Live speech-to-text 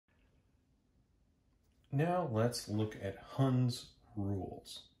Now let's look at Hund's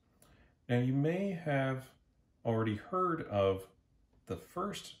rules. Now you may have already heard of the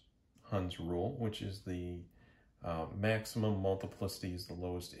first Hund's rule, which is the maximum multiplicity is the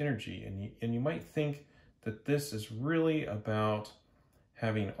lowest energy. And you might think that this is really about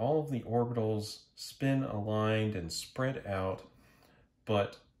having all of the orbitals spin aligned and spread out,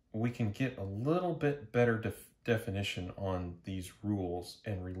 but we can get a little bit better definition on these rules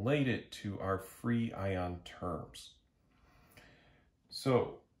and relate it to our free ion terms.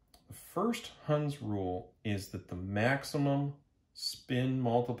 So the first Hund's rule is that the maximum spin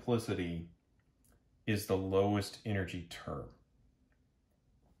multiplicity is the lowest energy term.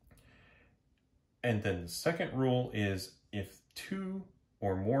 And then the second rule is if two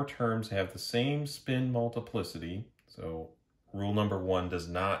or more terms have the same spin multiplicity, so rule number one does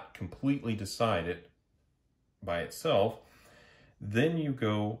not completely decide it by itself, then you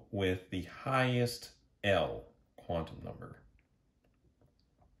go with the highest L quantum number.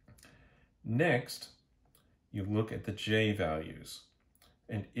 Next, you look at the J values.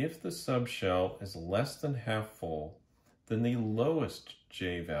 And if the subshell is less than half full, then the lowest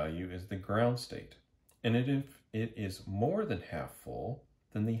J value is the ground state. And if it is more than half full,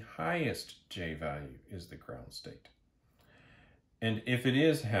 then the highest J value is the ground state. And if it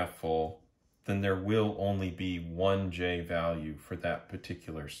is half full, then there will only be one J value for that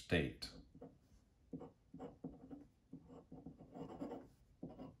particular state.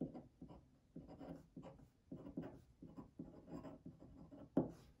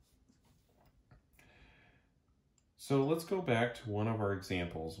 So let's go back to one of our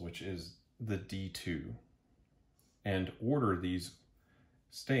examples, which is the D2, and order these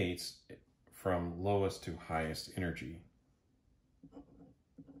states from lowest to highest energy.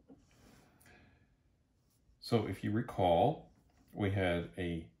 So if you recall, we had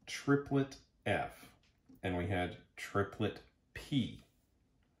a triplet F and we had triplet P.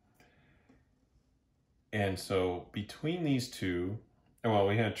 And so between these two, well,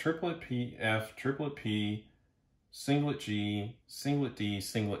 we had triplet P, F, triplet P, singlet G, singlet D,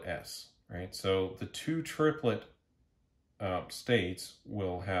 singlet S, right? So the two triplet states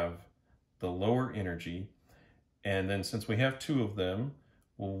will have the lower energy. And then since we have two of them,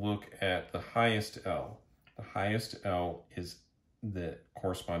 we'll look at the highest L. The highest L is the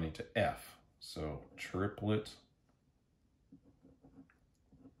corresponding to F. So triplet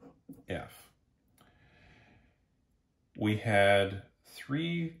F. We had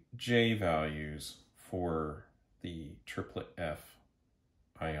 3 J values for the triplet F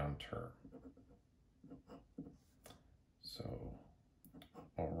ion term. So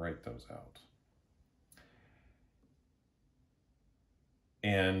I'll write those out.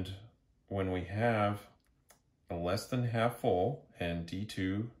 And when we have a less than half full, and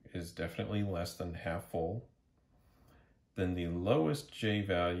D2 is definitely less than half full, then the lowest J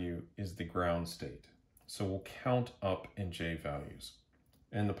value is the ground state. So we'll count up in J values.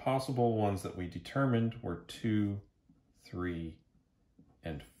 And the possible ones that we determined were 2, 3,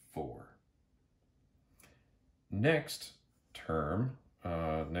 and 4. Next term,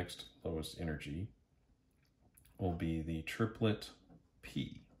 next lowest energy, will be the triplet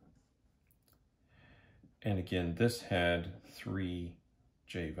P. And again, this had 3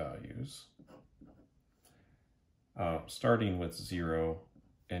 J values, starting with 0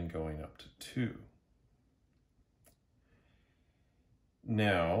 and going up to 2.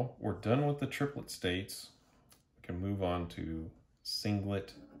 Now we're done with the triplet states. We can move on to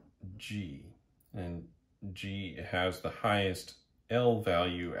singlet G. And G has the highest L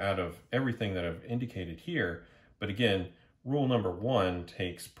value out of everything that I've indicated here. But again, rule number 1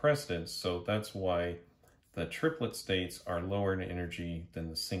 takes precedence, so that's why the triplet states are lower in energy than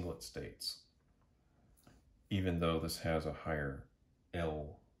the singlet states, even though this has a higher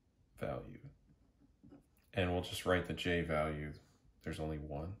L value. And we'll just write the J value. There's only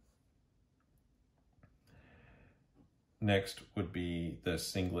 1. Next would be the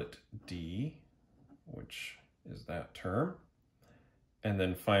singlet D, which is that term. And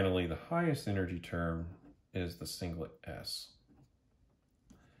then finally, the highest energy term is the singlet S.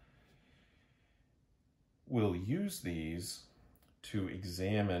 We'll use these to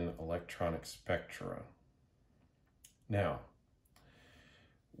examine electronic spectra. Now,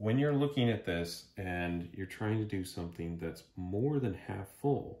 when you're looking at this and you're trying to do something that's more than half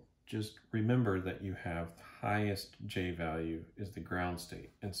full, just remember that you have the highest J value is the ground state,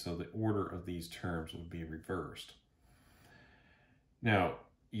 and so the order of these terms would be reversed. Now,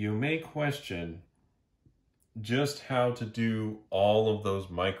 you may question just how to do all of those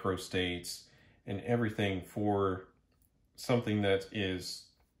microstates and everything for something that is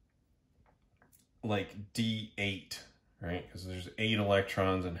like D8, right? Because there's 8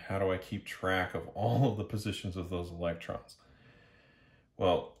 electrons, and how do I keep track of all of the positions of those electrons?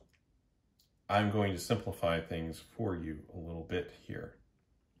 Well, I'm going to simplify things for you a little bit here.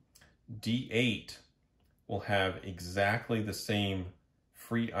 D8 will have exactly the same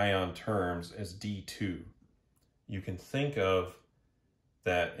free ion terms as D2. You can think of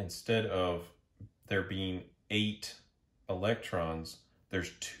that instead of there being 8 electrons,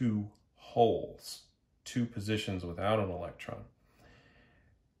 there's 2 holes, 2 positions without an electron.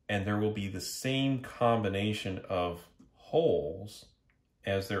 And there will be the same combination of holes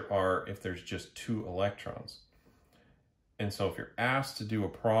as there are if there's just 2 electrons. And so if you're asked to do a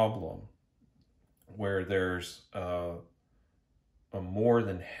problem where there's a more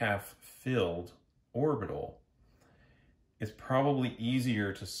than half filled orbital, it's probably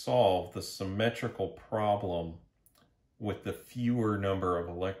easier to solve the symmetrical problem with the fewer number of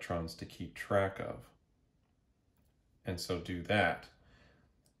electrons to keep track of. And so do that.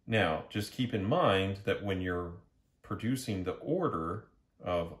 Now, just keep in mind that when you're producing the order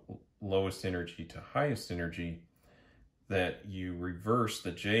of lowest energy to highest energy, that you reverse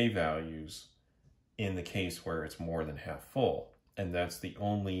the J values in the case where it's more than half full. And that's the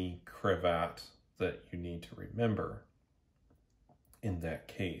only cravat that you need to remember in that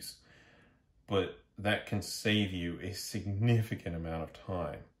case. But that can save you a significant amount of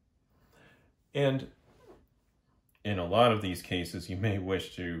time. And in a lot of these cases, you may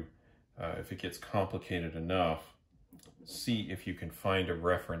wish to, if it gets complicated enough, see if you can find a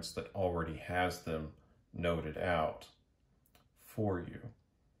reference that already has them noted out for you.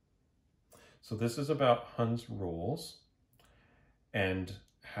 So this is about Hund's rules and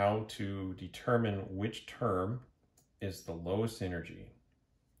how to determine which term is the lowest energy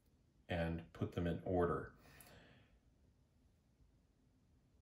and put them in order.